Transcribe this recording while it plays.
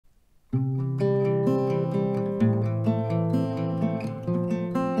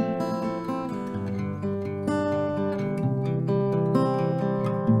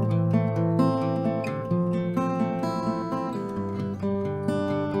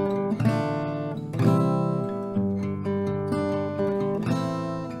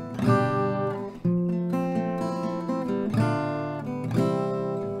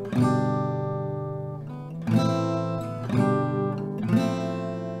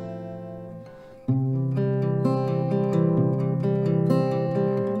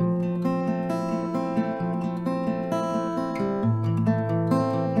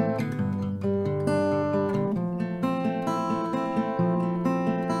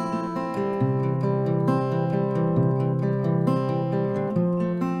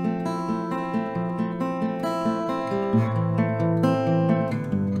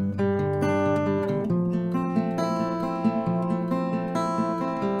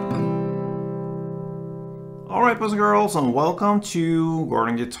Alright, boys and girls, and welcome to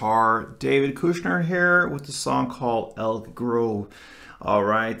Gordon Guitar. David Kushner here with the song called Elk Grove.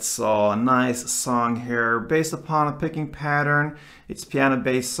 Alright, so a nice song here based upon a picking pattern. It's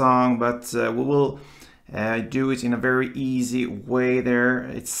piano-based song, but we will do it in a very easy way there.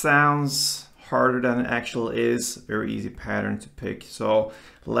 It sounds harder than it actually is. Very easy pattern to pick. So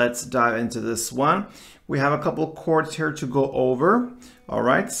let's dive into this one. We have a couple chords here to go over.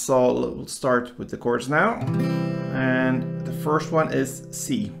 Alright, so we'll start with the chords now. And the first one is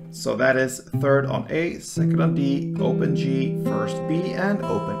C. So that is third on A, second on D, open G, first B, and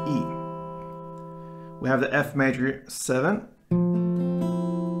open E. We have the F major 7.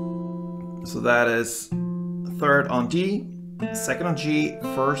 So that is third on D, second on G,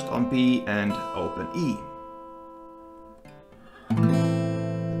 first on B, and open E.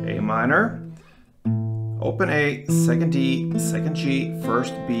 A minor. Open A, second D, second G,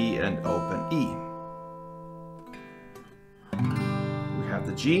 first B, and open E. We have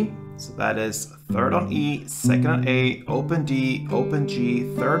the G, so that is third on E, second on A, open D, open G,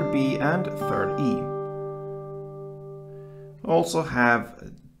 third B, and third E. Also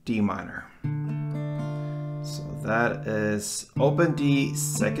have D minor. So that is open D,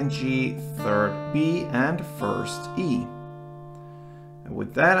 second G, third B, and first E.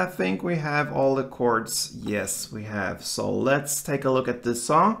 With that, I think we have all the chords. Yes, we have. So let's take a look at this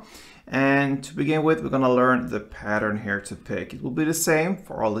song. And to begin with, we're going to learn the pattern here to pick. It will be the same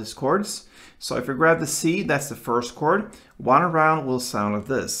for all these chords. So if you grab the C, that's the first chord. One round will sound like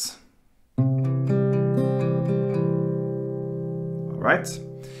this. All right.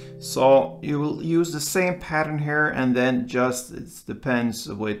 So you will use the same pattern here, and then just it depends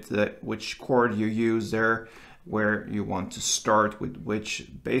with which chord you use there, where you want to start with which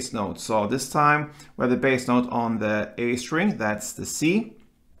bass note. So this time we have the bass note on the A string, that's the C.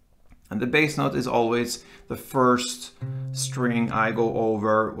 And the bass note is always the first string I go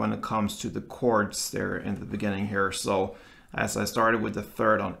over when it comes to the chords there in the beginning here. So as I started with the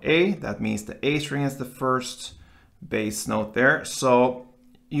third on A, that means the A string is the first bass note there. So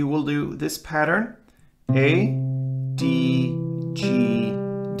you will do this pattern, A, D, G,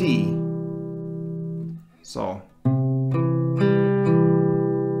 D. So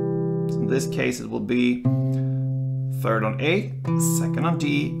in this case, it will be third on A, second on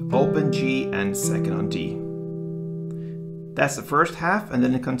D, open G, and second on D. That's the first half, and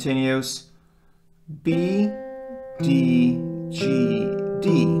then it continues B, D, G,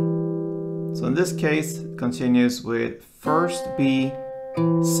 D. So in this case, it continues with first B,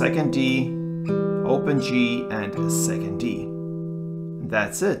 second D, open G, and second D.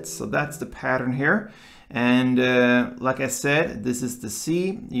 That's it. So that's the pattern here. And like I said, this is the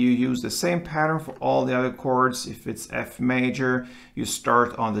C. You use the same pattern for all the other chords. If it's F major, you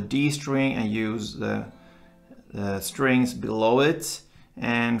start on the D string and use the strings below it.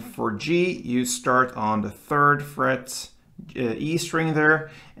 And for G, you start on the third fret E string there.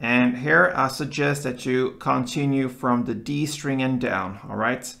 And here I suggest that you continue from the D string and down. All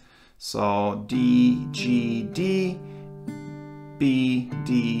right. So D, G, D, B,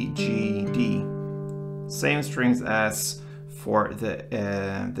 D, G, D. Same strings as for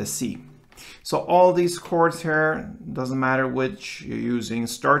the C. So all these chords here, doesn't matter which you're using,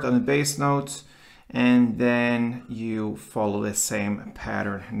 start on the bass note and then you follow the same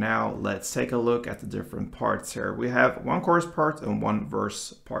pattern. Now let's take a look at the different parts here. We have one chorus part and one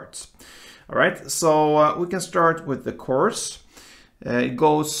verse part. All right, so we can start with the chorus. It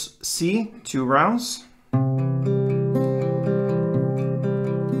goes C, 2 rounds.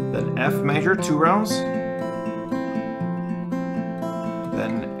 Then F major, 2 rounds.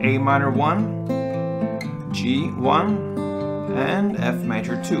 A minor 1, G 1, and F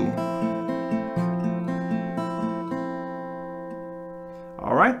major 2.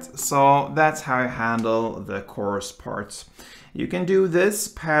 Alright, so that's how I handle the chorus parts. You can do this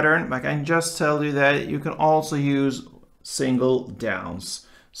pattern, I can just tell you that you can also use single downs.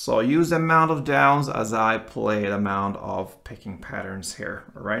 So use the amount of downs as I play the amount of picking patterns here.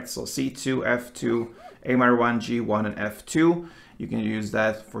 Alright, so C2, F2, A minor 1, G1, and F2. You can use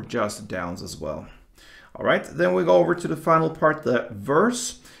that for just downs as well. All right, then we go over to the final part, the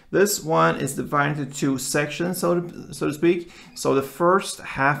verse. This one is divided into 2 sections, so to speak. So the first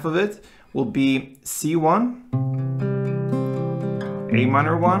half of it will be C1, A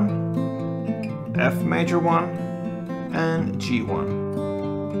minor 1, F major 1, and G1.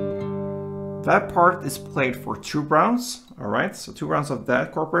 That part is played for 2 rounds. All right, so 2 rounds of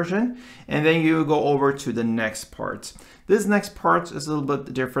that chord progression, and then you go over to the next part. This next part is a little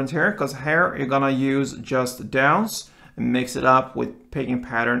bit different here, because here you're gonna use just downs and mix it up with picking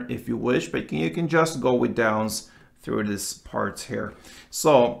pattern if you wish, but you can just go with downs through this part here.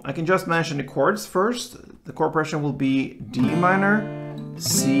 So I can just mention the chords first. The chord progression will be D minor,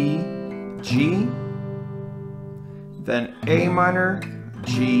 C, G, then A minor,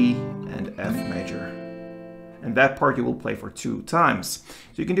 G, and F major. And that part you will play for 2 times.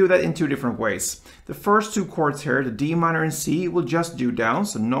 So you can do that in 2 different ways. The first 2 chords here, the D minor and C, will just do down,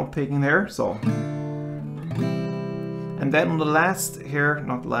 so no picking there. So, and then on the last here,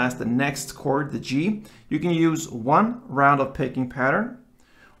 not last, the next chord, the G, you can use 1 round of picking pattern,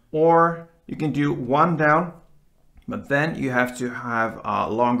 or you can do 1 down, but then you have to have a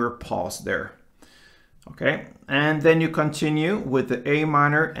longer pause there. Okay, and then you continue with the A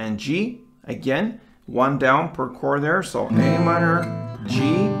minor and G. Again, 1 down per chord there, so A minor, G,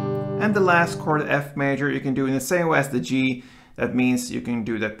 and the last chord, F major, you can do in the same way as the G. That means you can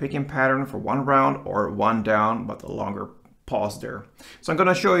do the picking pattern for 1 round or 1 down, but a longer pause there. So I'm going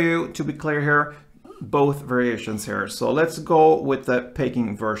to show you, to be clear here, both variations here. So let's go with the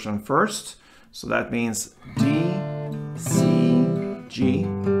picking version first. So that means D, C, G,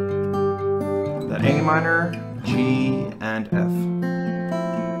 then A minor, G, and F.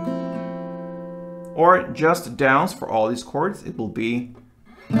 Or just downs for all these chords, it will be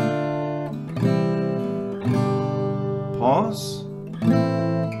pause,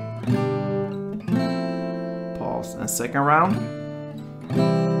 pause, and second round,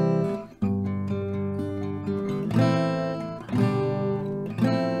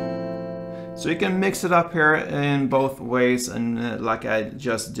 so you can mix it up here in both ways, and like I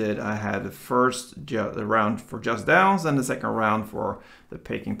just did, I had the first round for just downs and the second round for the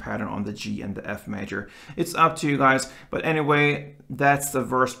picking pattern on the G and the F major. It's up to you guys, but anyway, that's the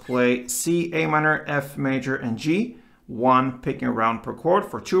verse play. C, A minor, F major, and G. 1 picking round per chord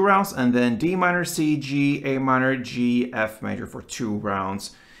for 2 rounds, and then D minor, C, G, A minor, G, F major for 2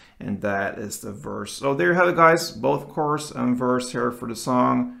 rounds. And that is the verse. So there you have it, guys, both chorus and verse here for the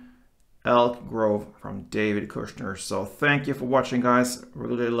song Elk Grove from David Kushner. So thank you for watching, guys.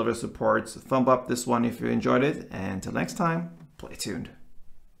 Really love your support. So thumb up this one if you enjoyed it, and until next time, play tuned.